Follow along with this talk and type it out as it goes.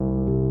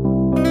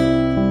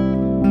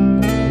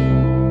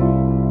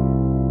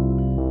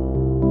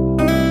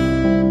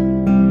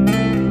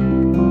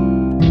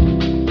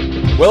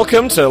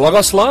Welcome to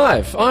Logos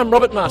Live. I'm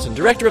Robert Martin,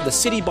 Director of the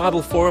City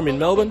Bible Forum in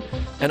Melbourne,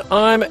 and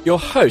I'm your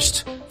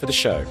host for the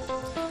show.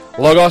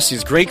 Logos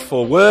is Greek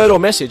for word or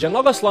message, and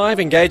Logos Live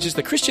engages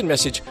the Christian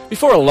message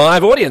before a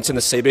live audience in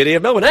the CBD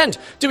of Melbourne. And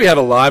do we have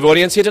a live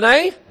audience here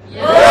today?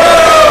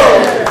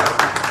 Yeah!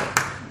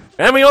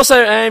 And we also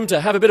aim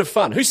to have a bit of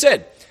fun. Who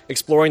said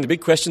exploring the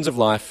big questions of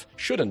life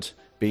shouldn't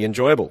be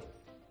enjoyable?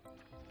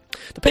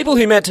 The people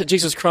who met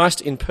Jesus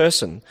Christ in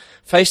person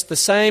faced the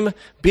same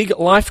big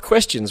life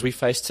questions we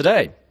face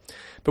today.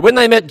 But when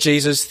they met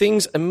Jesus,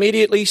 things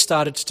immediately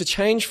started to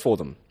change for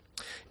them.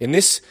 In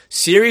this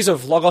series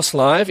of Logos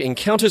Live,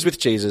 Encounters with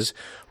Jesus,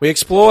 we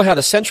explore how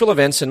the central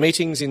events and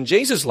meetings in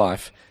Jesus'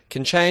 life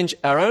can change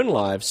our own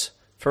lives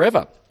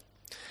forever.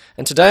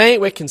 And today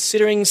we're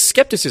considering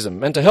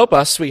skepticism, and to help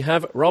us we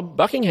have Rob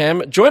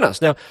Buckingham join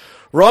us. Now,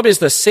 Rob is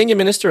the Senior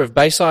Minister of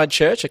Bayside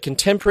Church, a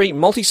contemporary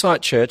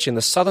multi-site church in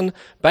the southern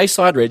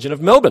Bayside region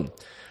of Melbourne.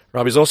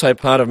 Rob is also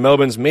part of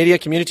Melbourne's media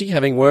community,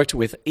 having worked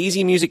with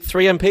Easy Music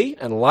 3MP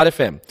and Light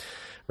FM.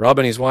 Rob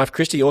and his wife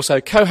Christy also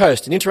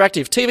co-host an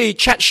interactive TV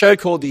chat show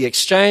called The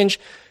Exchange,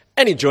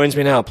 and he joins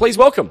me now. Please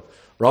welcome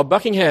Rob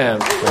Buckingham.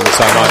 Thank you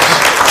so much.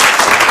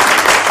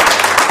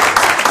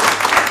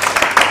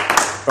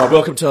 Rob,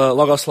 welcome to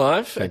Logos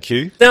Live. Thank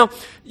you. Now,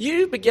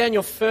 you began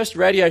your first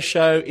radio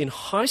show in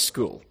high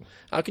school.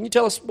 Can you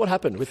tell us what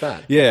happened with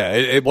that? Yeah,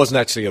 it wasn't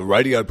actually a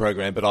radio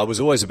program, but I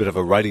was always a bit of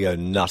a radio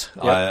nut.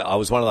 Yep. I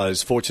was one of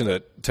those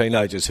fortunate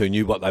teenagers who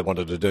knew what they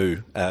wanted to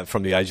do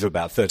from the age of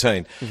about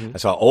 13. Mm-hmm. And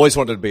so I always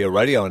wanted to be a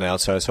radio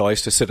announcer, so I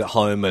used to sit at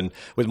home and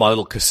with my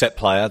little cassette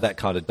player, that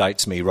kind of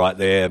dates me right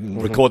there,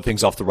 record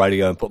things off the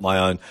radio and put my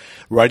own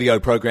radio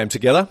program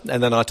together.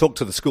 And then I talked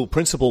to the school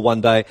principal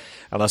one day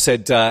and I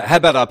said, how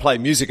about I play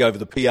music over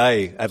the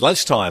PA at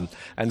lunchtime?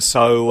 And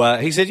so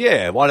he said,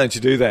 yeah, why don't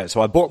you do that?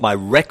 So I bought my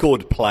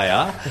record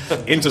player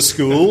into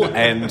school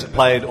and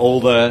played all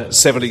the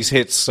 70s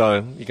hits,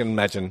 so you can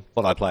imagine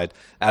what I played.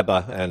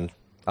 ABBA and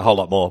a whole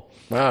lot more.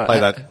 Wow. Play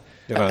that.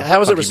 How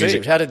was it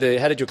received? How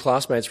did your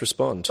classmates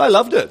respond? They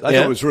loved it. They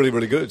thought it was really,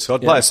 really good. So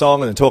I'd play a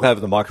song and then talk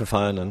over the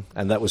microphone,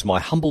 and that was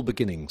my humble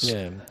beginnings.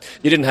 Yeah.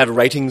 You didn't have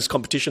ratings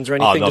competitions or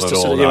anything? Oh, not at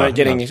all. No,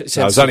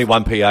 there was only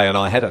one PA and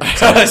I had it.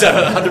 So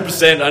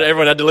 100%.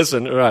 Everyone had to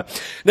listen. Right.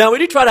 Now, we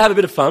do try to have a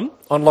bit of fun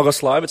on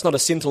Logos Live. It's not a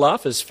sin to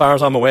laugh, as far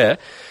as I'm aware.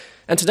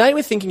 And today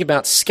we're thinking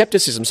about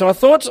skepticism. So I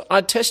thought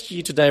I'd test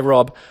you today,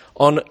 Rob,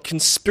 on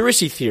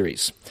conspiracy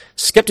theories.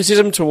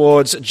 Skepticism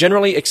towards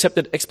generally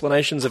accepted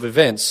explanations of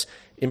events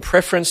in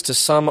preference to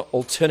some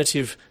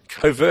alternative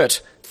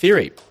covert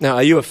theory. Now,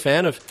 are you a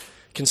fan of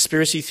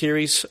conspiracy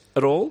theories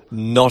at all?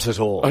 Not at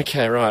all.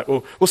 Okay, right.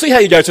 Well, we'll see how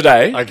you go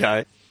today.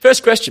 Okay.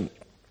 First question.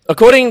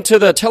 According to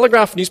the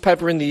Telegraph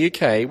newspaper in the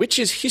UK, which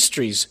is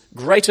history's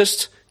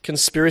greatest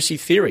conspiracy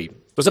theory?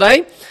 Was it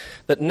A,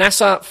 that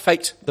NASA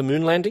faked the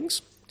moon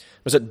landings?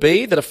 Was it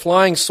B, that a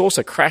flying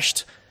saucer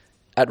crashed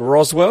at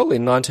Roswell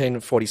in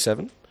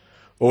 1947?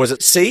 Or was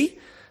it C,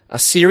 a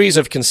series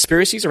of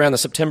conspiracies around the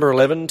September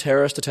 11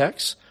 terrorist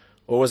attacks?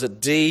 Or was it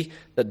D,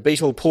 that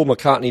Beatle Paul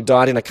McCartney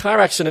died in a car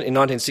accident in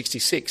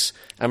 1966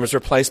 and was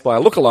replaced by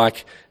a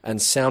look-alike and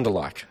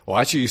sound-alike? Well,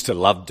 I actually used to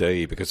love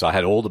D because I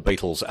had all the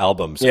Beatles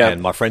albums and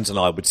my friends and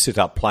I would sit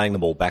up playing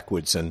them all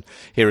backwards and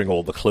hearing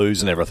all the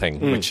clues and everything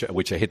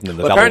which are hidden in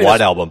the Double White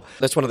album.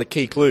 That's one of the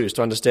key clues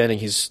to understanding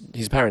his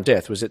apparent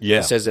death, was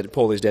it says that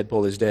Paul is dead.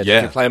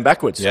 Yeah. You play them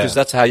backwards because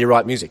that's how you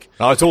write music.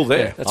 No, it's all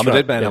there. I'm a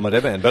dead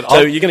man. But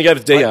so you're going to go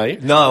with D, are you?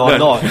 No, I'm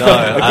not.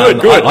 No.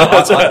 Good.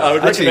 I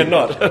would recommend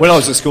not. When I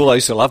was at school, I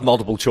used to love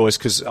multiple choice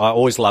because I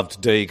always loved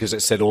D because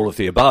it said all of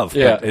the above.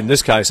 Yeah. But in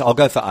this case, I'll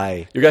go for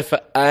A. You go for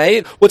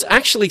A? Well, it's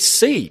actually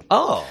C.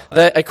 Oh.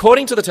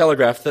 According to the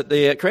Telegraph, that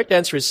the correct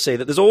answer is C,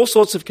 that there's all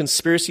sorts of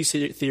conspiracy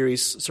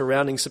theories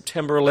surrounding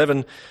September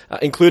 11,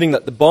 including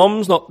that the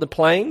bombs, not the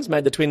planes,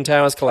 made the Twin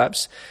Towers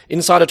collapse.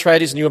 Insider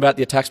traders knew about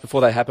the attacks before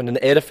they happened, and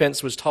the air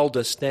defence was told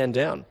to stand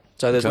down.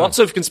 So there's lots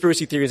of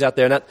conspiracy theories out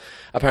there, and that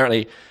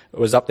apparently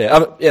was up there.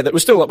 That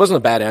was still, it wasn't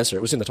a bad answer.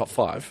 It was in the top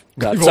 5.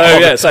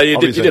 So you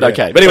did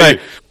okay. But anyway,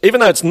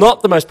 even though it's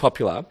not the most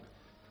popular,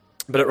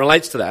 but it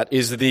relates to that,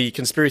 is the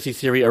conspiracy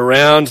theory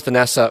around the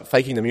NASA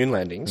faking the moon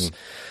landings.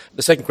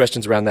 The second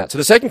question's around that. So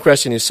the second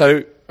question is,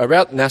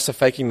 about NASA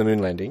faking the moon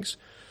landings,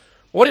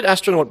 what did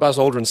astronaut Buzz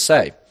Aldrin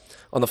say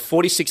on the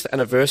 46th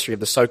anniversary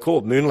of the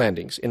so-called moon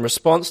landings in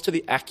response to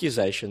the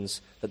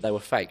accusations that they were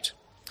faked?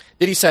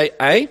 Did he say,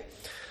 A,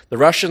 the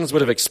Russians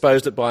would have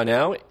exposed it by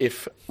now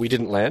if we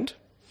didn't land?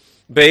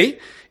 B,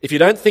 if you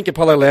don't think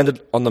Apollo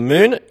landed on the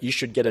moon, you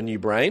should get a new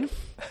brain?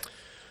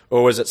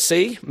 Or was it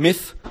C,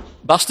 myth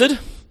busted?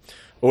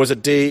 Or was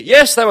it D,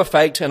 yes, they were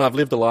faked and I've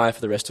lived a lie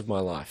for the rest of my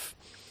life?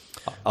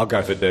 I'll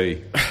go for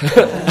D.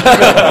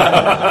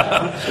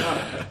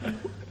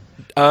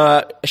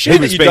 He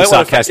was being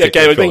sarcastic.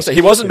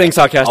 He wasn't being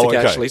sarcastic,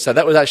 actually, so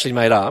that was actually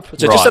made up.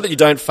 So just so that you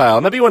don't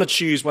fail, maybe you want to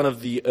choose one of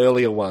the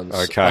earlier ones.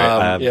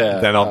 Okay,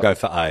 then I'll go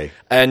for A.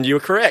 And you were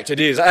correct. It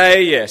is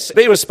A, yes.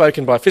 B was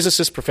spoken by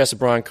physicist Professor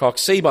Brian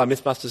Cox, C by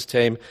Mythbusters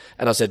team,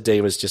 and I said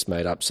D was just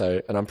made up.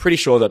 And I'm pretty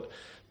sure that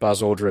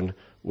Buzz Aldrin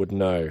would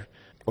know.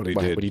 What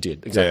he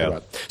did. Exactly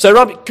right. So,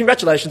 Rob,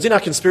 congratulations. In our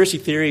conspiracy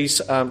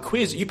theories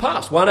quiz, you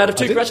passed 1 out of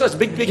 2. Congratulations.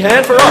 Big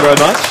hand for Rob. Thank you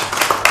very much.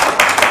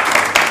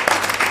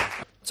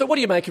 So what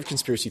do you make of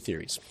conspiracy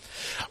theories?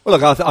 Well,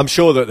 look, I'm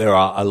sure that there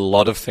are a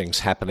lot of things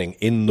happening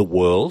in the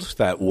world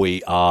that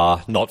we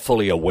are not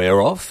fully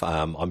aware of.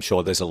 I'm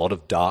sure there's a lot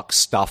of dark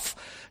stuff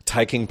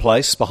taking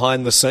place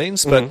behind the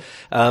scenes, but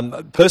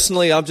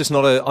personally, I'm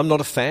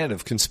not a fan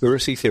of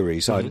conspiracy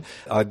theories.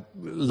 I'd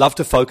love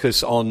to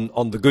focus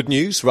on the good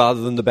news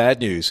rather than the bad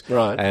news.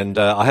 Right. And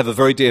I have a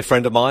very dear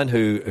friend of mine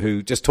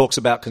who just talks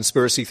about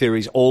conspiracy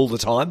theories all the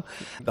time.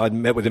 I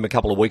met with him a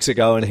couple of weeks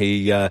ago, and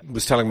he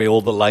was telling me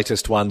all the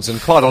latest ones.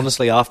 And quite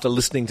honestly, after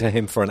listening to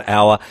him for an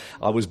hour,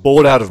 I was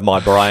bored out of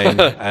my brain,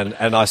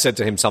 and I said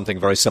to him something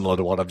very similar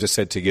to what I've just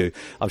said to you.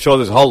 I'm sure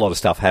there's a whole lot of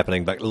stuff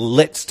happening, but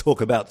let's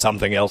talk about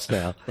something else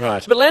now.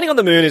 Right. But landing on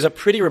the moon is a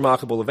pretty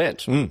remarkable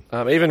event.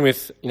 Even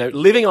with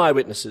living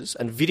eyewitnesses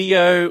and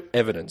video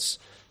evidence,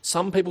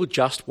 some people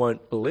just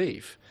won't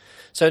believe.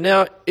 So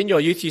now, in your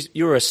youth,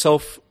 you were a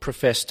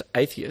self-professed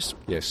atheist.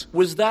 Yes.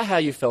 Was that how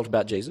you felt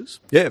about Jesus?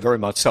 Yeah, very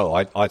much so.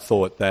 I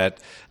thought that,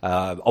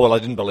 I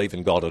didn't believe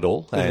in God at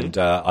all, and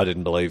I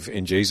didn't believe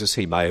in Jesus.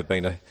 He may have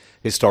been a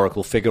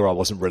historical figure. I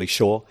wasn't really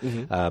sure.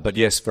 But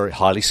yes, very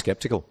highly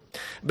sceptical.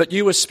 But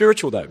you were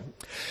spiritual, though.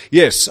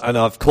 Yes, and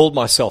I've called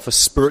myself a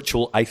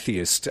spiritual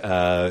atheist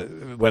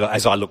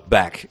as I look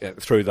back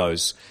through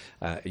those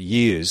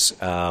years.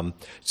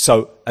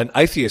 So an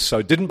atheist,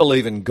 didn't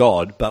believe in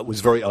God, but was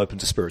very open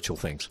to spiritual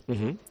things.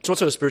 So what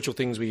sort of spiritual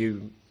things were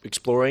you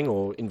exploring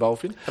or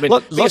involved in? I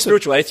mean, being a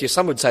spiritual atheist,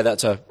 some would say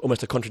that's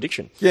almost a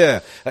contradiction. Yeah,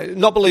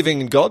 not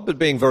believing in God, but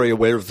being very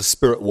aware of the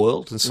spirit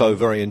world, and so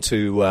very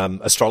into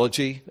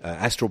astrology,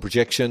 astral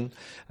projection,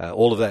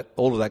 all of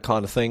that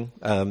kind of thing.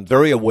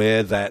 Very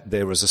aware that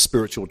there was a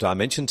spiritual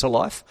dimension to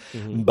life,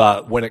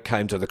 but when it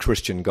came to the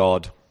Christian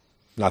God,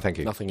 no, thank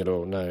you. Nothing at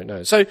all,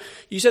 no. So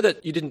you said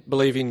that you didn't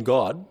believe in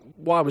God.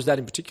 Why was that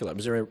in particular?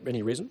 Was there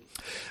any reason?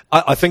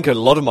 I think a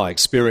lot of my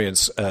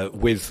experience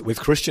with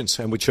Christians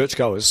and with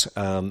churchgoers,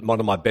 one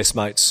of my best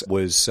mates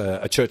was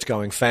a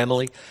church-going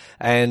family,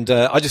 and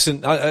I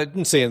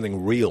didn't see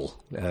anything real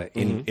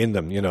in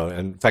them, And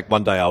in fact,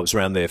 one day I was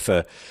around there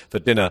for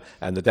dinner,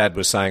 and the dad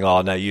was saying,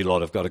 "Oh, no, you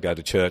lot have got to go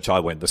to church. I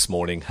went this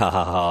morning. Ha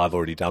ha ha! I've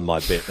already done my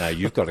bit. Now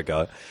you've got to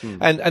go."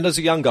 And as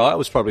a young guy, I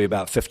was probably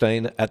about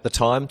 15 at the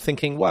time,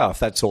 thinking, "Wow, if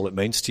that's all it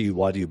means to you,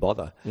 why do you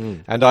bother?"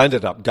 And I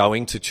ended up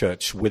going to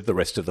church with the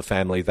rest of the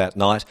family that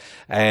night,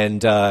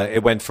 and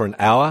it went for an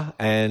hour,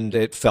 and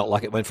it felt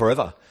like it went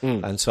forever.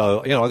 And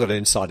so, I got an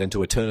insight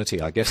into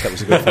eternity. I guess that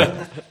was a good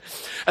thing.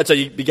 And so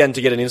you began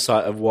to get an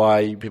insight of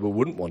why people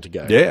wouldn't want to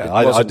go. Yeah,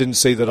 I didn't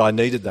see that I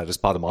needed that as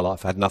part of my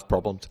life. I had enough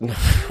problems.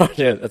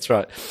 Yeah, that's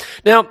right.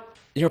 Now,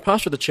 you're a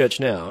pastor of the church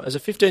now. As a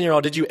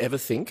 15-year-old, did you ever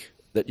think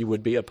that you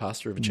would be a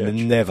pastor of a church?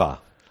 Never.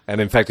 And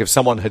in fact, if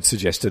someone had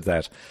suggested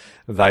that,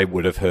 they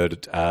would have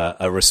heard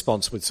a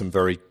response with some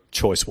very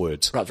choice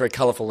words. Right, very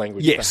colourful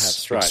language,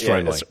 yes, perhaps.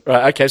 Right, extremely. Yeah,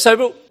 right, okay,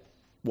 so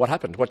what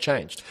happened? What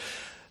changed?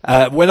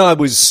 When I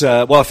was,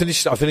 I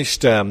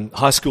finished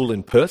high school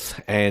in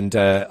Perth, and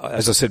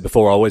as I said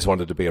before, I always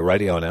wanted to be a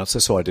radio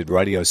announcer, so I did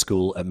radio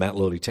school at Mount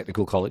Lawley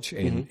Technical College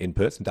in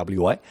Perth, in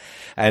WA.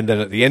 And then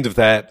at the end of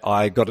that,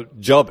 I got a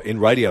job in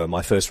radio.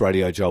 My first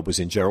radio job was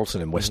in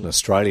Geraldton in Western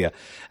Australia.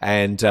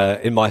 And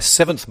in my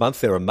 7th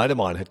month there, a mate of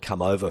mine had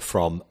come over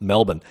from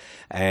Melbourne,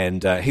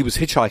 and he was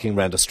hitchhiking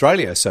around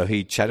Australia, so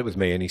he chatted with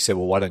me and he said,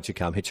 "Well, why don't you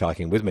come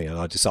hitchhiking with me?" And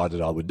I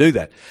decided I would do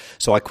that.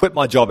 So I quit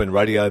my job in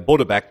radio,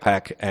 bought a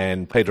backpack,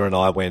 and Peter and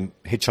I went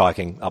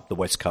hitchhiking up the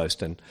west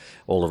coast and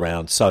all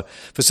around. So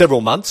for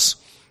several months,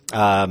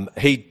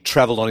 he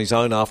travelled on his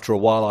own. After a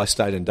while, I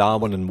stayed in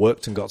Darwin and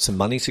worked and got some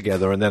money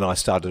together, and then I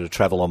started to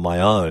travel on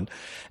my own.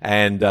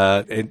 And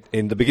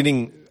in the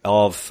beginning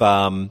of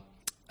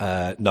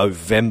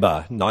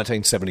November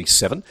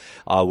 1977,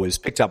 I was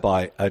picked up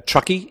by a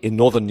truckie in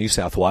northern New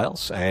South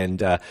Wales,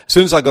 and as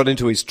soon as I got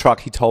into his truck,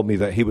 he told me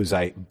that he was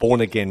a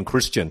born-again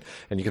Christian,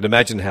 and you can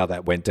imagine how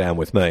that went down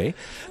with me.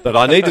 But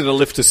I needed a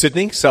lift to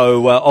Sydney,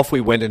 so off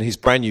we went in his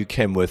brand new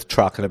Kenworth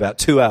truck, and about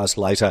 2 hours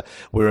later,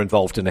 we were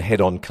involved in a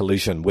head-on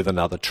collision with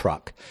another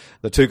truck.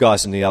 The 2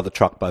 guys in the other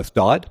truck both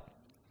died.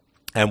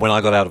 And when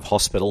I got out of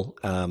hospital,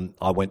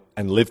 I went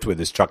and lived with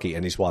this truckie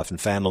and his wife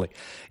and family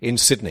in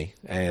Sydney,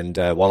 and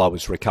while I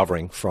was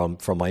recovering from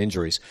my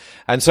injuries.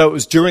 And so it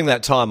was during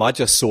that time I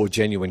just saw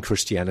genuine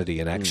Christianity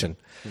in action.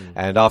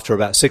 And after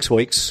about 6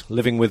 weeks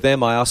living with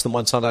them, I asked them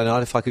one Sunday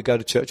night if I could go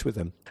to church with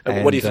them.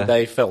 And what do you think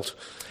they felt?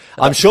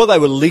 I'm sure they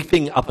were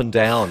leaping up and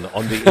down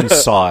on the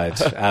inside,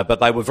 but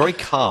they were very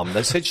calm.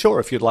 They said,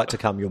 "Sure, if you'd like to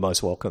come, you're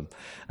most welcome."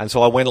 And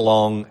so I went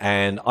along,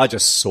 and I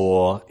just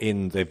saw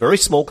in the very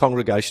small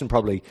congregation,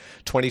 probably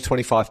 20,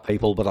 25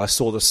 people, but I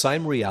saw the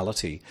same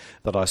reality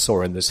that I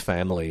saw in this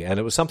family, and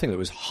it was something that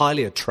was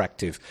highly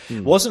attractive.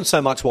 It wasn't so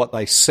much what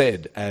they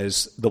said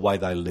as the way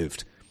they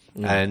lived,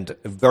 and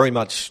very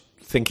much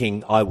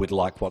thinking I would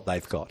like what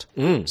they've got.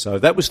 So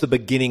that was the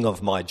beginning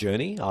of my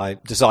journey. I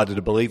decided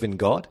to believe in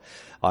God.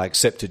 I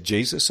accepted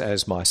Jesus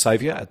as my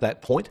saviour at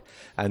that point,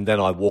 and then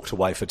I walked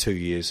away for 2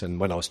 years, and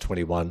when I was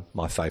 21,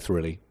 my faith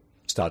really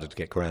started to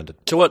get grounded.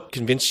 So what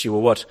convinced you,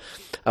 or what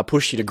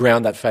pushed you to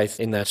ground that faith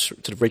in that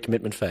sort of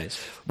recommitment phase?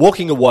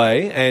 Walking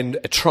away and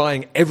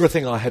trying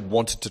everything I had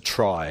wanted to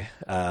try.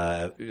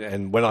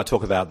 And when I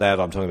talk about that,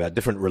 I'm talking about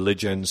different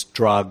religions,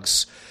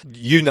 drugs,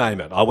 you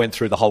name it. I went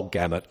through the whole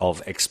gamut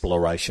of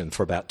exploration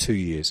for about 2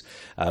 years,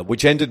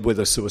 which ended with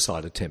a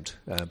suicide attempt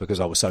because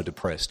I was so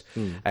depressed.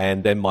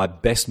 And then my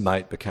best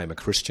mate became a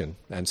Christian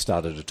and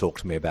started to talk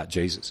to me about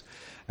Jesus.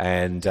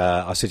 And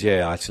I said,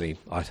 yeah, actually,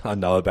 I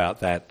know about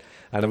that.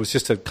 And it was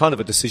just a kind of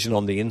a decision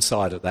on the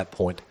inside at that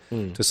point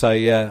to say,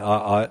 yeah,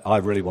 I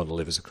really want to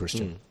live as a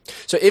Christian.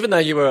 So even though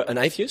you were an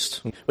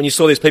atheist, when you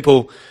saw these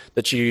people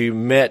that you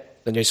met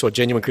and you saw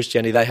genuine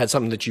Christianity, they had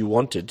something that you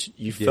wanted,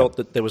 you felt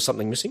that there was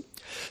something missing?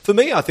 For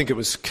me, I think it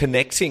was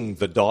connecting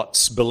the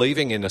dots,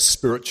 believing in a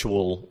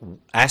spiritual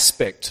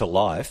aspect to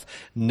life,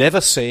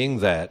 never seeing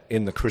that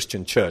in the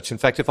Christian church. In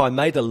fact, if I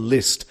made a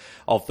list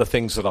of the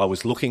things that I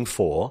was looking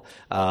for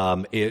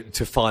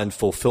to find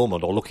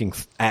fulfillment, or looking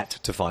at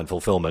to find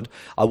fulfillment,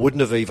 I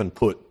wouldn't have even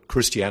put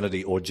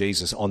Christianity or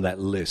Jesus on that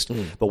list.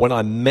 But when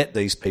I met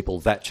these people,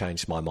 that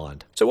changed my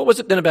mind. So what was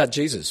it then about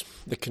Jesus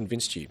that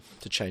convinced you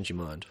to change your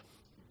mind?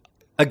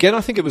 Again,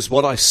 I think it was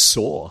what I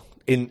saw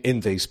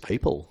in these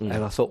people.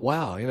 And I thought,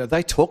 wow,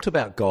 they talked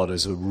about God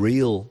as a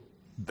real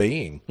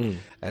being.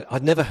 And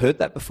I'd never heard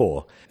that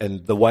before.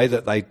 And the way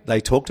that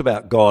they talked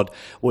about God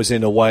was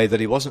in a way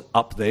that he wasn't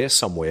up there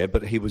somewhere,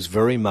 but he was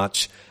very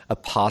much a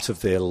part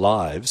of their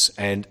lives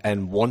and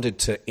wanted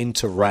to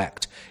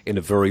interact in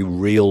a very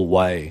real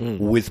way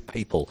with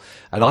people.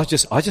 And I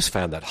just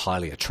found that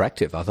highly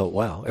attractive. I thought,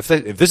 wow, if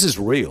this is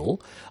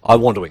real, I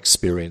want to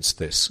experience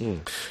this.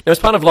 Now, as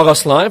part of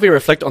Logos Live, we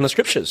reflect on the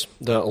scriptures,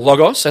 the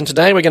Logos, and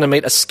today we're going to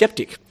meet a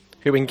skeptic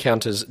who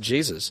encounters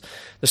Jesus.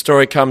 The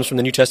story comes from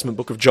the New Testament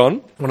book of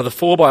John, one of the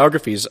 4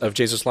 biographies of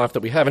Jesus' life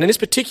that we have. And in this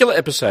particular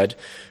episode,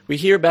 we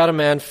hear about a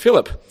man,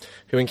 Philip,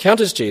 who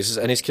encounters Jesus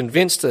and is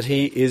convinced that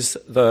he is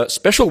the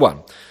special one,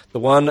 the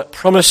one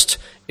promised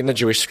in the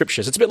Jewish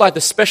scriptures. It's a bit like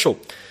the special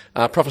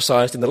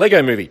prophesied in the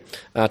Lego movie,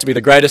 to be the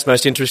greatest,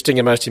 most interesting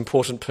and most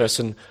important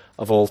person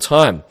of all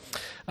time.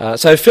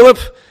 So Philip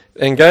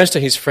then goes to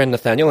his friend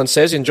Nathanael and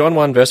says in John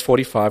 1 verse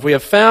 45, "We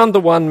have found the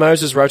one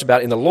Moses wrote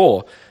about in the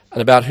law,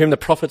 and about whom the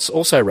prophets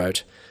also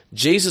wrote,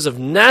 Jesus of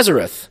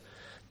Nazareth,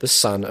 the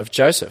son of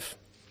Joseph."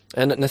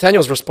 And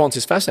Nathanael's response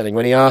is fascinating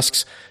when he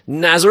asks,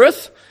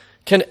 "Nazareth?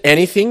 Can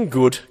anything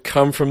good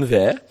come from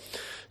there?"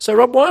 So,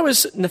 Rob, why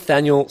was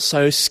Nathanael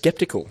so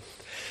sceptical?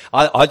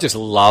 I just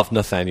love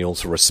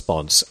Nathanael's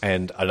response,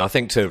 and I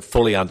think to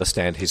fully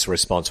understand his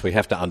response, we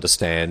have to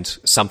understand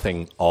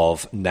something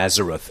of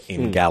Nazareth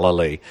in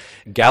Galilee.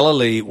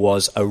 Galilee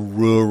was a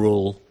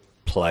rural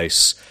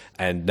place,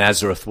 and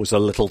Nazareth was a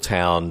little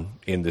town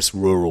in this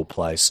rural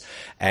place.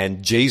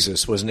 And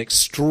Jesus was an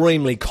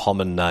extremely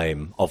common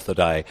name of the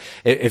day.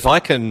 If I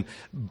can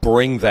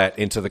bring that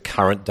into the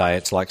current day,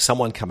 it's like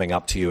someone coming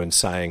up to you and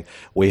saying,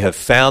 "We have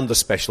found the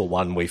special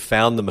one, we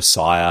found the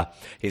Messiah,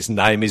 his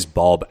name is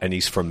Bob, and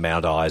he's from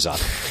Mount Isa."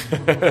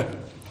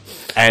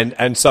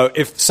 And so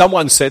if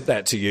someone said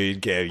that to you,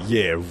 you'd go,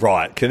 yeah,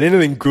 right, can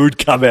anything good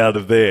come out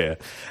of there?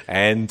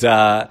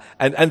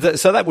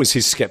 So that was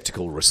his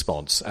sceptical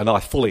response, and I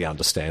fully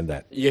understand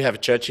that. You have a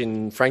church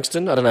in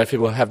Frankston. I don't know if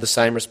people have the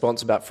same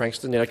response about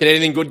Frankston. Can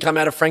anything good come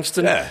out of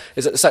Frankston? Yeah.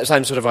 Is it the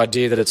same sort of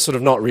idea that it's sort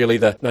of not really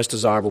the most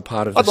desirable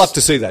part of this? I'd love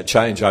to see that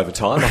change over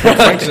time.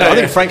 I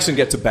think Frankston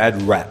gets a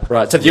bad rap.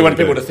 Right, so do you want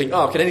people to think,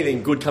 can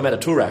anything good come out of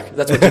Toorak?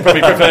 That's what you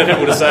probably prefer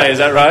people to say, is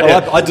that right?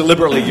 Well, I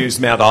deliberately use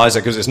Mount Isa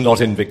because it's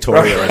not in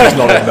Victoria and it's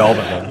not in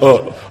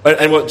Melbourne.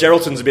 And what,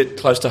 Geraldton's a bit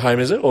close to home,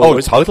 is it?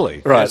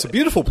 Totally. Right. It's a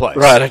beautiful place.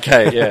 Right,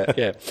 okay,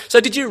 yeah. So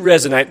did you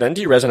resonate then?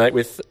 Do you resonate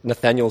with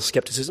Nathanael's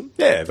scepticism?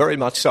 Yeah, very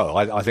much so.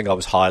 I think I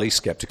was highly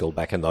sceptical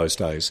back in those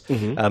days.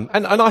 And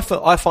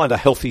I find a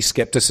healthy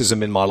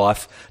scepticism in my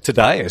life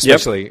today,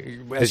 especially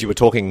as you were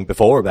talking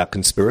before about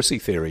conspiracy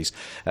theories.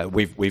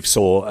 We've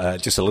saw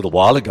just a little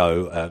while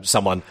ago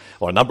someone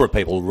or a number of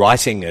people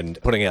writing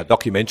and putting out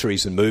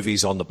documentaries and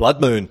movies on the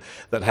blood moon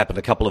that happened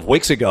a couple of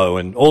weeks ago,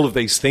 and all of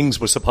these things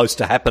were supposed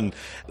to happen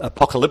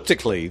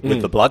apocalyptically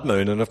with the blood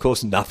moon, and of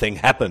course nothing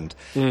happened.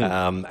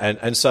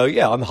 And so,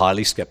 I'm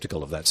highly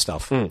sceptical of that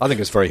stuff. I think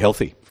it's very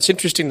healthy. It's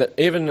interesting that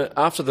even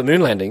after the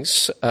moon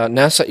landings,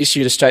 NASA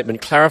issued a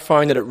statement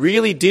clarifying that it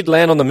really did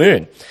land on the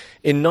moon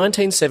in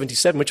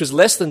 1977, which was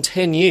less than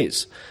 10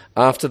 years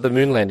after the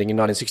moon landing in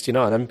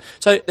 1969.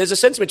 So there's a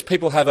sense in which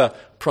people have a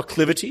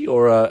proclivity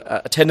or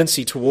a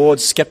tendency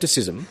towards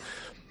scepticism,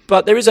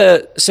 but there is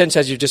a sense,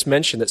 as you've just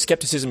mentioned, that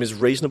scepticism is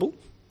reasonable.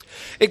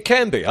 It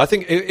can be. I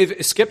think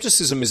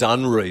skepticism is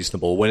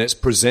unreasonable when it's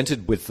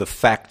presented with the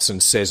facts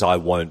and says, I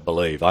won't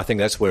believe. I think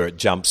that's where it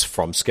jumps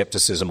from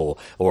skepticism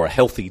or a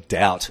healthy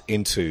doubt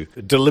into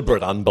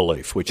deliberate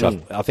unbelief, which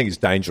I think is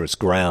dangerous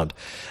ground.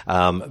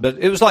 But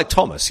it was like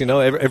Thomas,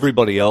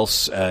 everybody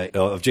else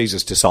of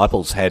Jesus'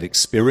 disciples had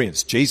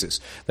experienced Jesus.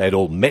 They'd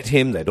all met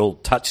him, they'd all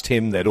touched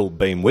him, they'd all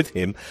been with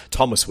him.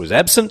 Thomas was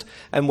absent,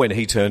 and when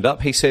he turned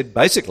up, he said,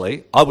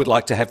 basically, I would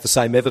like to have the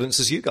same evidence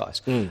as you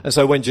guys. And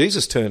so when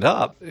Jesus turned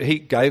up, he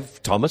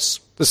gave Thomas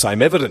the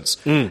same evidence.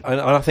 And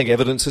I think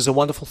evidence is a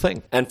wonderful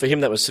thing. And for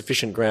him, that was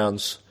sufficient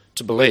grounds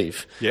to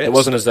believe. Yes. It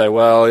wasn't as though,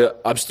 well,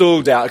 I'm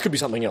still doubt. It could be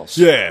something else.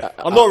 Yeah,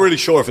 I'm not really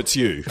sure if it's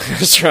you.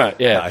 That's right,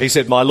 yeah. He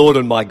said, my Lord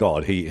and my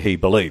God, he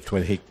believed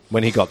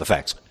when he got the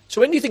facts.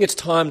 So when do you think it's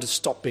time to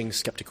stop being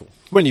sceptical?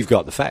 When you've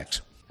got the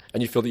facts.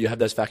 And you feel that you have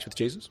those facts with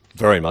Jesus?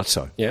 Very much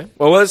so. Yeah.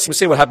 Well, let's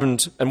see what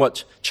happened and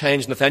what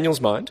changed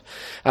Nathanael's mind.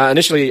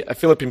 Initially,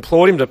 Philip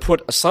implored him to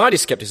put aside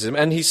his skepticism,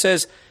 and he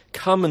says,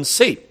 come and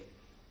see.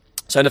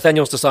 So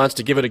Nathanael decides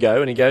to give it a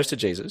go, and he goes to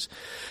Jesus.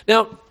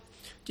 Now,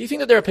 do you think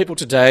that there are people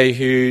today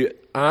who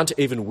aren't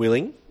even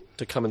willing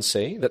to come and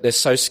see, that they're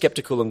so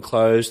sceptical and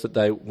closed that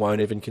they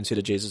won't even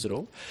consider Jesus at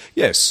all?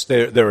 Yes,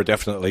 there are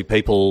definitely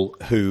people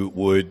who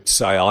would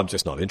say, I'm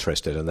just not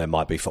interested, and that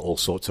might be for all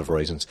sorts of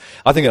reasons.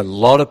 I think a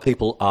lot of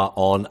people are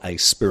on a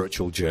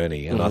spiritual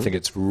journey, and I think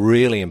it's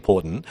really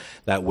important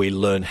that we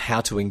learn how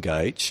to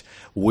engage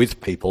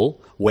with people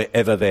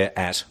wherever they're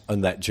at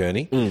on that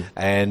journey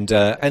and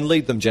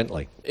lead them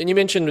gently. And you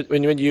mentioned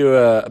when you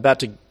were about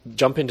to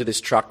jump into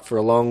this truck for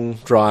a long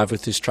drive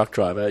with this truck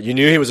driver, you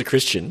knew he was a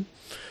Christian.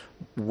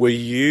 Were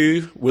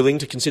you willing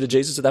to consider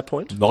Jesus at that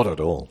point? Not at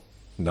all,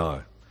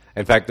 no.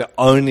 In fact, the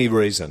only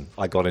reason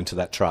I got into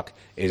that truck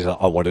is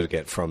I wanted to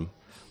get from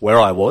where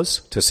I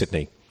was to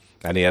Sydney.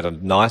 And he had a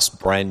nice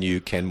brand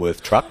new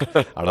Kenworth truck,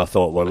 and I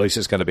thought, well, at least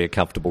it's going to be a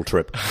comfortable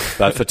trip.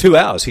 But for 2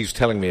 hours, he was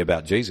telling me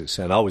about Jesus,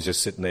 and I was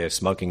just sitting there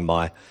smoking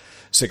my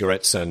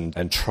cigarettes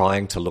and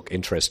trying to look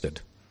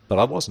interested. But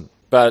I wasn't.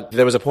 But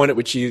there was a point at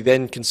which you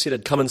then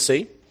considered come and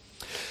see?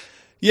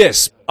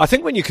 Yes. I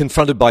think when you're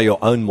confronted by your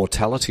own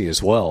mortality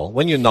as well,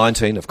 when you're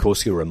 19, of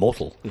course, you're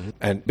immortal.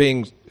 And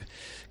being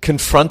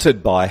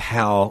confronted by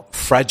how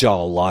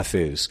fragile life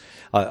is,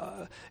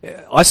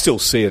 I still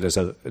see it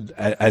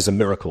as a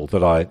miracle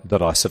that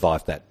I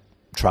survived that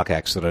truck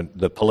accident.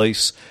 The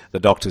police, the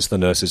doctors, the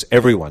nurses,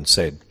 everyone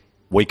said,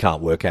 we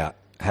can't work out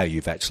how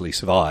you've actually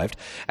survived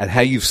and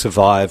how you've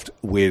survived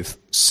with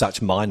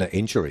such minor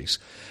injuries.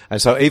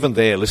 And so even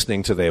there,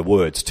 listening to their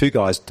words, 2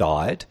 guys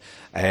died,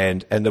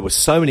 and there were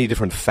so many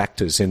different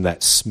factors in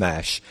that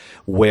smash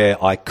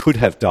where I could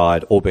have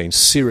died or been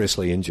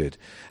seriously injured,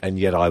 and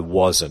yet I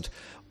wasn't.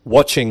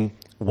 Watching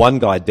one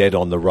guy dead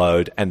on the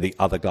road and the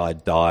other guy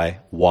die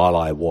while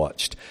I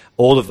watched,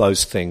 all of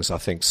those things, I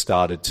think,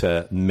 started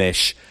to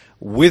mesh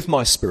with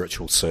my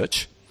spiritual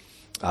search,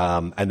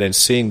 and then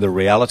seeing the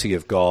reality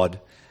of God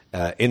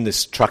in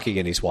this truckie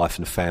and his wife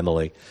and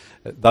family.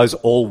 Those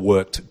all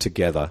worked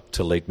together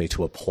to lead me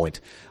to a point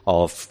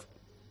of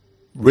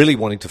really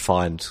wanting to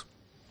find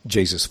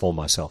Jesus for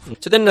myself.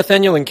 So then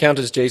Nathanael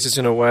encounters Jesus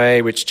in a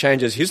way which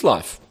changes his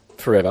life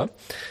forever.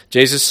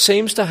 Jesus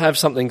seems to have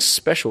something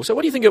special. So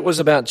what do you think it was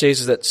about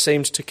Jesus that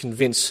seems to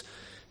convince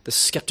the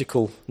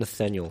skeptical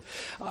Nathanael?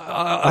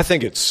 I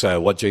think it's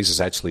what Jesus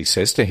actually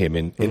says to him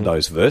in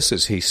those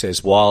verses. He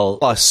says, while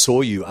I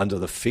saw you under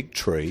the fig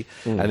tree,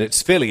 and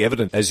it's fairly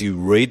evident as you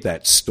read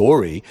that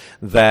story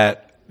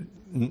that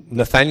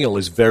Nathanael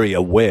is very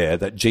aware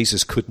that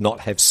Jesus could not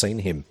have seen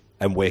him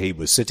and where he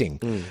was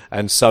sitting.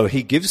 And so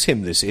he gives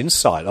him this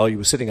insight. Oh, you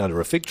were sitting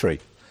under a fig tree.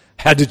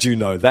 How did you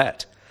know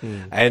that?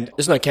 And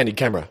there's no candid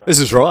camera. This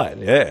is right,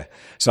 yeah.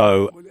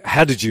 So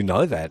how did you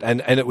know that?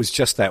 And it was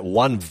just that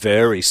one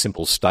very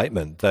simple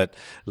statement that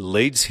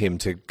leads him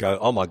to go,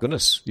 oh my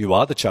goodness, you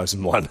are the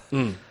chosen one.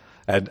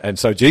 And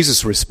so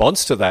Jesus'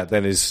 response to that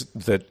then is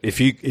that if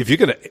you're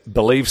going to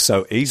believe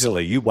so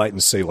easily, you wait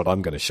and see what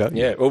I'm going to show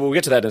you. Yeah, well, we'll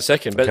get to that in a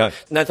second. But Okay.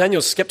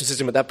 Nathanael's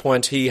skepticism at that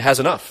point, he has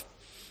enough.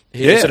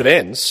 He sort of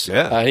ends.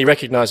 Yeah. He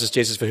recognises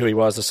Jesus for who he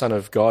was, the Son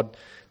of God,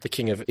 the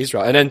King of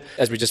Israel. And then,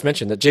 as we just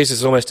mentioned, that Jesus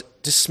is almost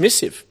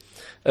dismissive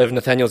of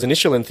Nathanael's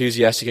initial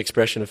enthusiastic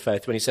expression of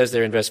faith when he says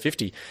there in verse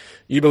 50,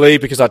 you believe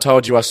because I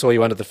told you I saw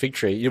you under the fig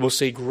tree, you will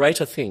see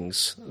greater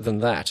things than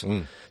that.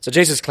 So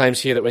Jesus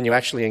claims here that when you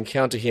actually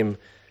encounter him,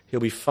 he'll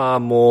be far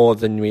more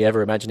than we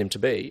ever imagined him to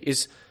be.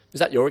 Is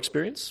that your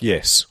experience?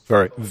 Yes,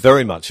 very,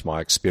 very much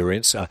my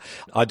experience.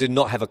 I did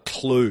not have a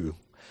clue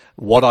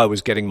what I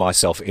was getting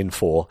myself in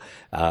for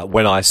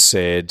when I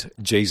said,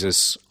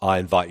 Jesus, I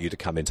invite you to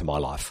come into my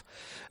life.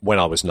 When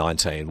I was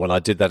 19. When I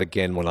did that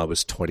again when I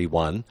was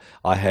 21,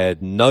 I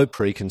had no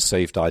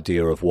preconceived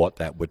idea of what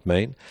that would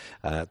mean.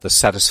 The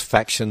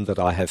satisfaction that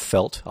I have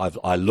felt,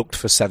 I looked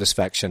for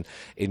satisfaction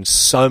in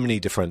so many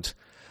different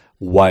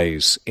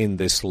ways in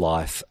this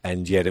life,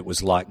 and yet it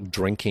was like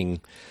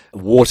drinking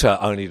water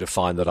only to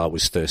find that I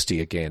was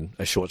thirsty again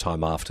a short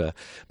time after,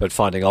 but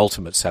finding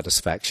ultimate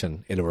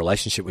satisfaction in a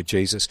relationship with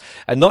Jesus.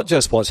 And not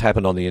just what's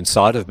happened on the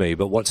inside of me,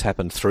 but what's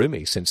happened through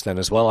me since then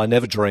as well. I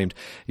never dreamed,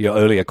 your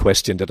earlier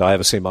question, did I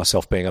ever see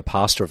myself being a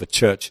pastor of a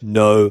church?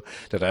 No.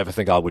 Did I ever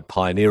think I would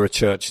pioneer a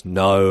church?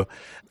 No.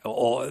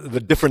 Or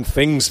the different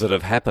things that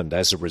have happened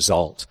as a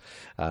result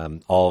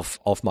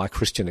of my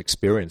Christian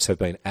experience have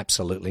been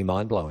absolutely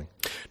mind-blowing.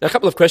 Now, a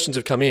couple of questions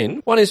have come in.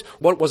 One is,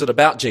 what was it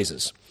about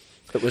Jesus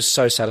that was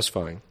so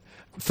satisfying?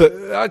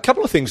 For a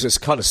couple of things that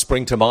kind of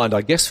spring to mind.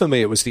 I guess for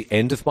me it was the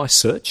end of my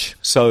search.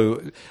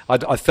 So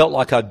I felt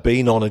like I'd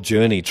been on a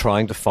journey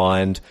trying to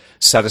find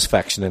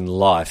satisfaction in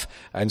life.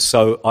 And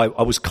so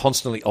I was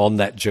constantly on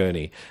that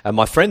journey. And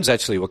my friends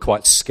actually were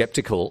quite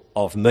skeptical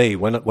of me.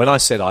 When I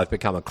said I've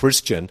become a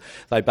Christian,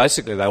 they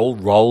all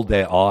rolled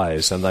their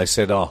eyes and they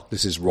said, oh,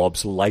 this is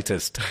Rob's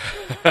latest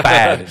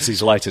fad. It's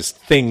his latest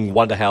thing.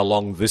 Wonder how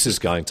long this is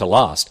going to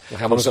last.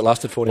 Well, how long has it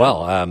lasted for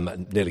now? Well,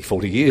 nearly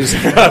 40 years.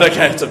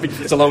 Okay,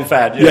 it's a long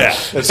fad. Yeah,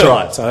 that's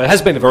right. So it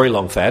has been a very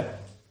long fad.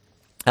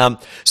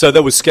 So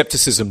there was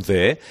skepticism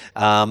there.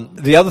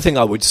 The other thing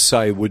I would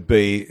say would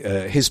be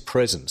his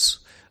presence.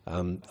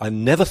 I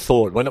never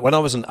thought, when I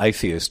was an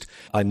atheist,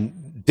 I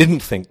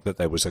didn't think that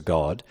there was a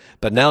God,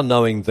 but now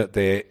knowing that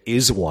there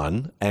is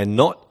one, and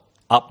not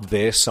up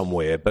there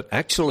somewhere, but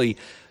actually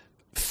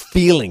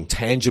feeling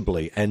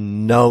tangibly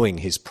and knowing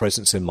his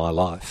presence in my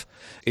life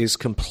is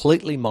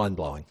completely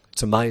mind-blowing.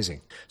 It's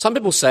amazing. Some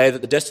people say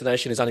that the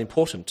destination is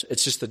unimportant.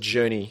 It's just the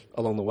journey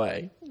along the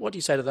way. What do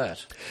you say to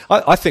that?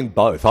 I think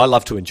both. I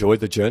love to enjoy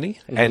the journey,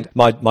 and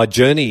my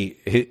journey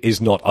is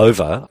not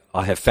over.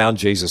 I have found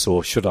Jesus,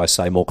 or should I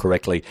say more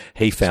correctly,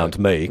 he found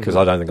me, because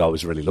I don't think I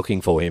was really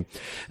looking for him.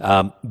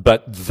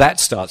 But that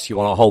starts you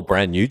on a whole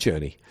brand new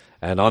journey.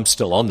 And I'm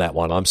still on that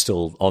one. I'm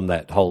still on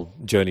that whole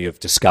journey of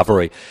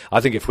discovery.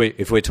 I think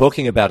if we're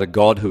talking about a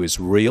God who is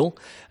real,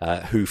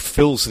 who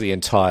fills the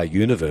entire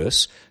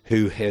universe,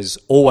 who has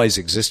always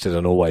existed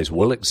and always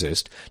will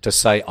exist, to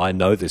say, I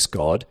know this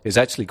God, is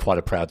actually quite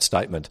a proud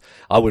statement.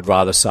 I would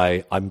rather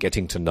say, I'm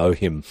getting to know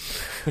him.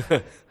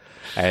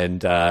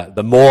 And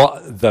the more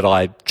that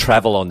I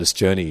travel on this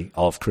journey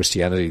of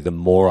Christianity, the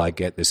more I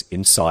get this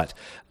insight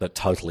that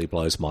totally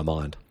blows my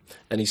mind.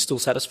 And he's still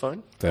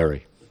satisfying?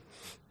 Very.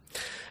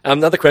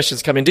 Another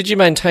question's come in. Did you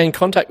maintain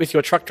contact with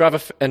your truck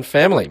driver and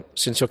family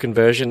since your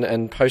conversion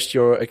and post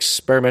your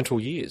experimental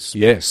years?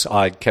 Yes,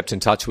 I kept in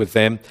touch with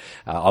them.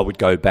 I would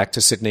go back to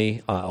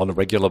Sydney on a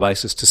regular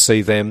basis to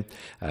see them.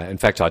 In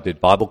fact, I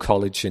did Bible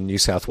college in New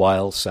South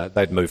Wales.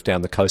 They'd moved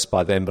down the coast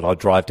by then, but I'd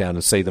drive down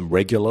and see them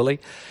regularly.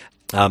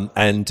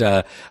 And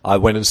I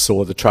went and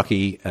saw the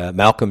truckie,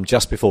 Malcolm,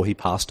 just before he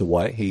passed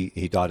away.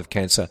 He died of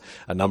cancer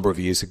a number of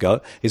years ago.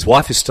 His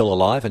wife is still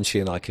alive, and she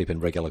and I keep in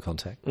regular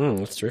contact.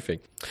 That's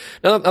terrific.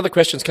 Now, other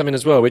questions come in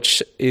as well,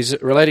 which is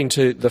relating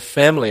to the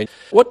family.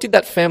 What did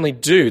that family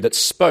do that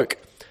spoke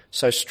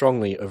so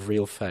strongly of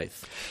real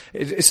faith?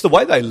 It's the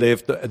way they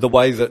lived, the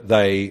way that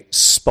they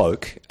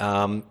spoke.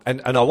 And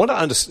I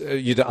want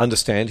you to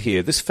understand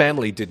here, this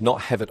family did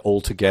not have it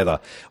all together.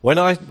 When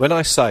I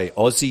say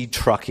Aussie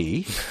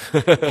truckie,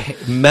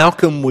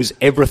 Malcolm was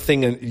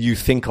everything you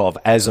think of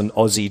as an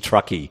Aussie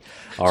truckie.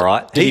 All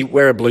right. Did he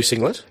wear a blue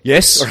singlet?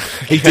 Yes,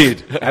 he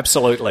did.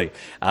 Absolutely.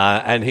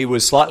 And he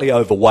was slightly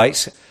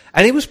overweight,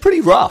 and he was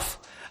pretty rough.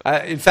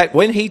 In fact,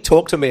 when he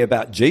talked to me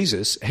about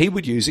Jesus, he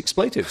would use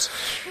expletives,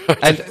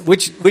 and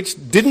which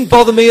didn't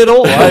bother me at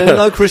all. I didn't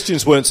know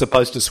Christians weren't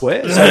supposed to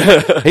swear.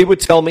 So he would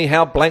tell me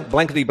how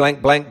blankety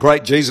blank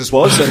great Jesus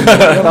was, and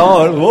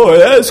oh boy,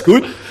 that's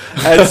good.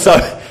 And so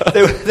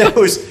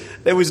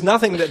there was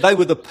nothing that they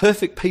were the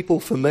perfect people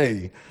for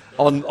me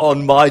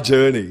on my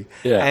journey.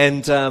 Yeah.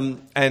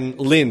 And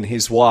Lynn,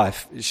 his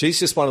wife, she's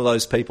just one of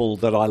those people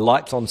that I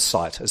liked on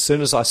sight. As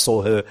soon as I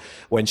saw her,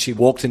 when she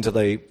walked into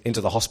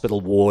the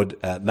hospital ward,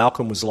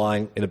 Malcolm was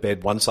lying in a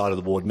bed one side of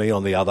the ward, me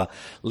on the other.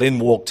 Lynn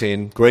walked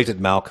in, greeted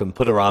Malcolm,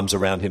 put her arms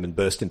around him and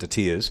burst into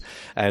tears.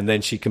 And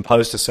then she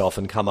composed herself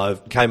and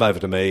came over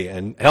to me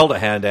and held her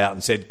hand out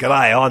and said,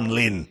 "G'day, I'm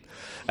Lynn."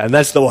 And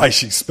that's the way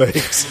she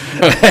speaks.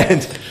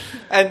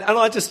 And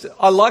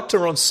I liked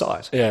her on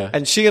sight. Yeah.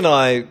 And she and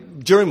I,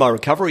 during my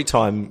recovery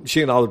time,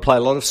 she and I would play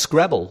a lot of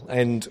Scrabble.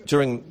 And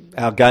during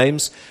our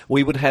games,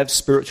 we would have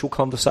spiritual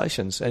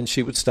conversations. And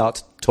she would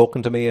start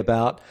talking to me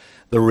about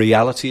the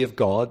reality of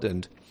God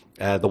and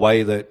the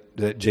way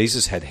that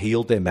Jesus had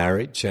healed their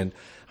marriage. And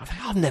I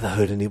think, I've never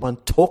heard anyone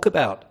talk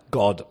about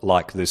God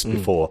like this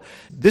before.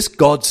 This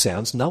God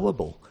sounds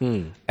knowable.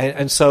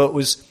 And so it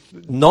was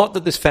not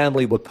that this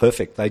family were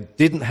perfect. They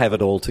didn't have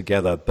it all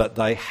together, but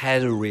they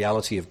had a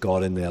reality of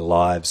God in their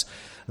lives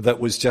that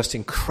was just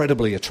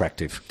incredibly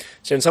attractive.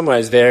 So in some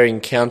ways, their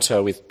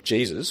encounter with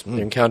Jesus,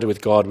 their encounter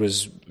with God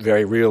was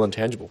very real and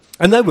tangible.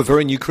 And they were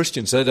very new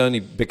Christians. They'd only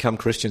become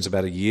Christians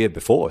about a year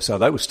before, so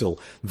they were still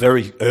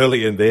very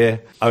early in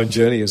their own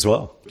journey as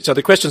well. So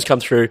the questions come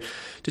through,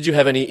 did you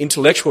have any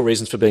intellectual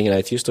reasons for being an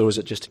atheist, or was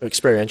it just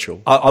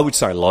experiential? I would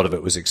say a lot of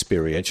it was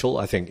experiential.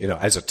 I think,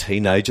 as a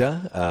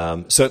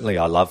teenager, certainly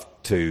I loved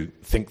to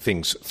think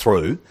things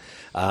through.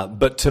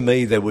 But to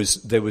me, there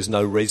was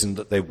no reason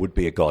that there would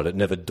be a God. It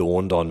never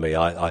dawned on me.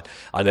 I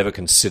never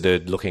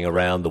considered looking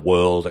around the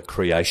world at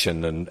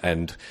creation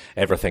and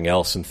everything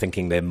else and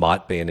thinking there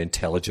might be an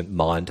intelligent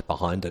mind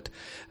behind it.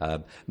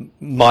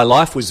 My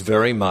life was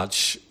very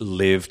much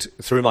lived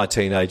through my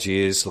teenage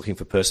years, looking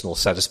for personal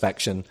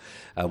satisfaction,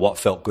 what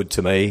felt good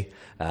to me,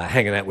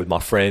 hanging out with my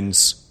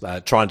friends,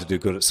 trying to do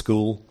good at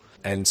school,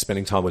 and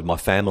spending time with my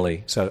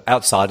family. So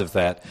outside of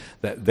that,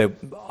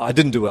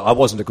 I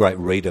wasn't a great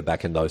reader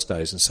back in those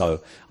days, and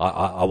so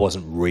I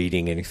wasn't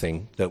reading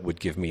anything that would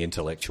give me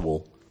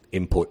intellectual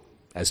input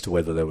as to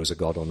whether there was a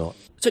God or not.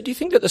 So do you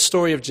think that the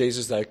story of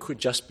Jesus, though, could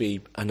just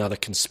be another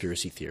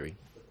conspiracy theory?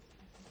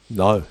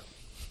 No.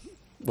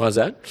 Why is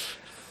that?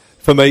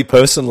 For me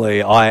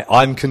personally,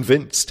 I'm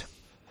convinced.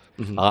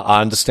 Mm-hmm.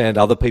 I understand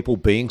other people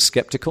being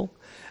sceptical,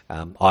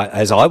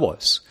 as I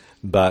was.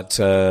 But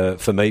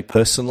for me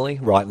personally,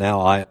 right now,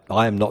 I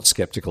am not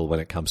sceptical when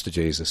it comes to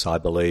Jesus. I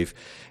believe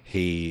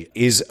he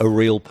is a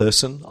real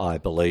person. I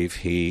believe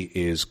he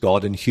is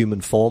God in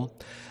human form.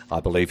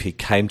 I believe he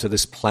came to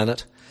this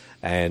planet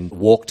and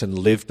walked and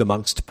lived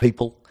amongst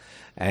people.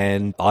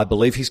 And I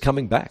believe he's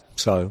coming back.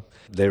 So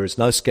there is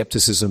no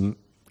skepticism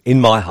in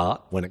my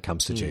heart when it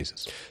comes to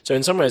Jesus. So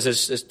in some ways,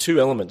 there's two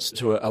elements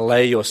to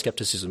allay your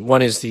skepticism.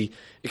 One is the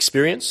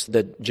experience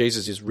that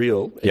Jesus is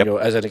real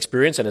as an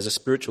experience and as a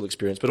spiritual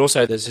experience, but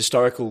also there's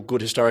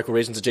good historical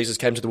reasons that Jesus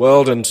came to the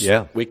world, and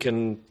we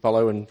can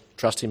follow and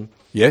trust him.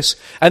 Yes,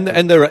 and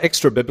there are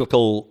extra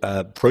biblical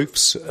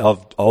proofs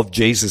of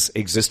Jesus'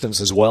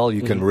 existence as well.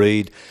 You can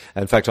read.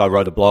 In fact, I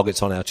wrote a blog.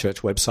 It's on our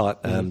church website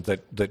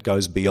that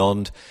goes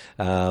beyond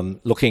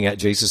looking at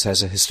Jesus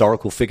as a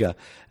historical figure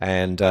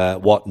and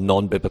what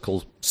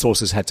non-biblical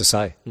sources had to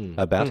say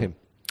about him.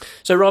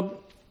 So, Rob,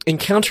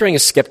 encountering a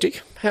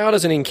skeptic, how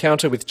does an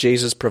encounter with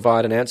Jesus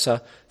provide an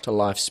answer to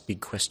life's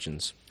big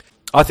questions?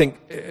 I think,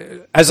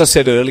 as I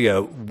said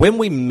earlier, when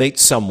we meet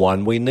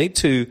someone, we need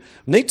to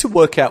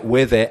work out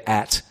where they're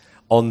at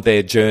on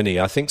their journey.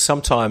 I think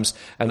sometimes,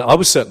 and I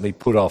was certainly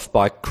put off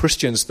by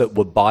Christians that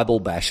were Bible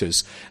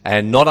bashers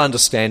and not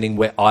understanding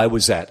where I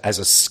was at as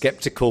a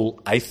skeptical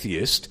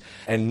atheist,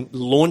 and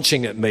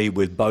launching at me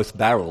with both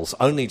barrels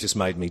only just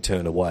made me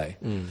turn away.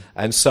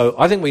 And so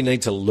I think we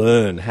need to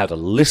learn how to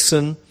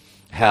listen,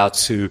 how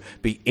to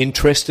be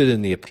interested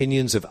in the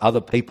opinions of other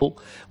people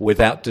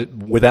without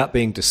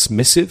being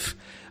dismissive,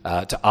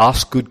 to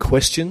ask good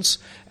questions,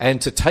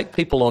 and to take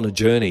people on a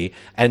journey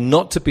and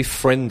not to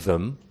befriend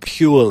them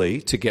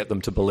purely to get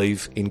them to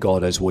believe in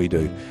God as we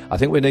do. I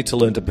think we need to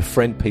learn to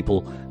befriend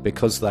people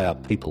because they are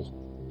people.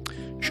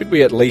 Should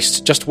we at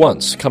least just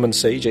once come and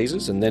see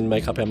Jesus and then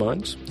make up our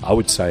minds? I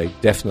would say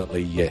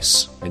definitely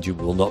yes, and you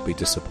will not be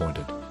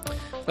disappointed.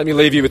 Let me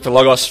leave you with the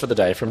Logos for the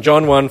day from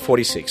John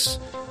 1:46.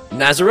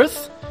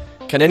 Nazareth?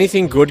 Can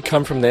anything good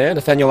come from there?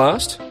 Nathanael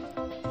asked.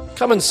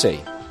 Come and see,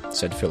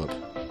 said Philip.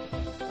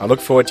 I look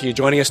forward to you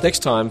joining us next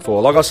time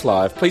for Logos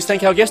Live. Please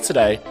thank our guest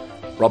today,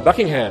 Rob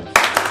Buckingham.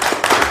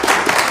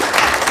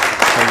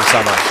 Thank you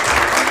so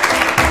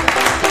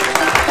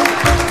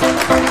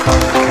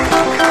much.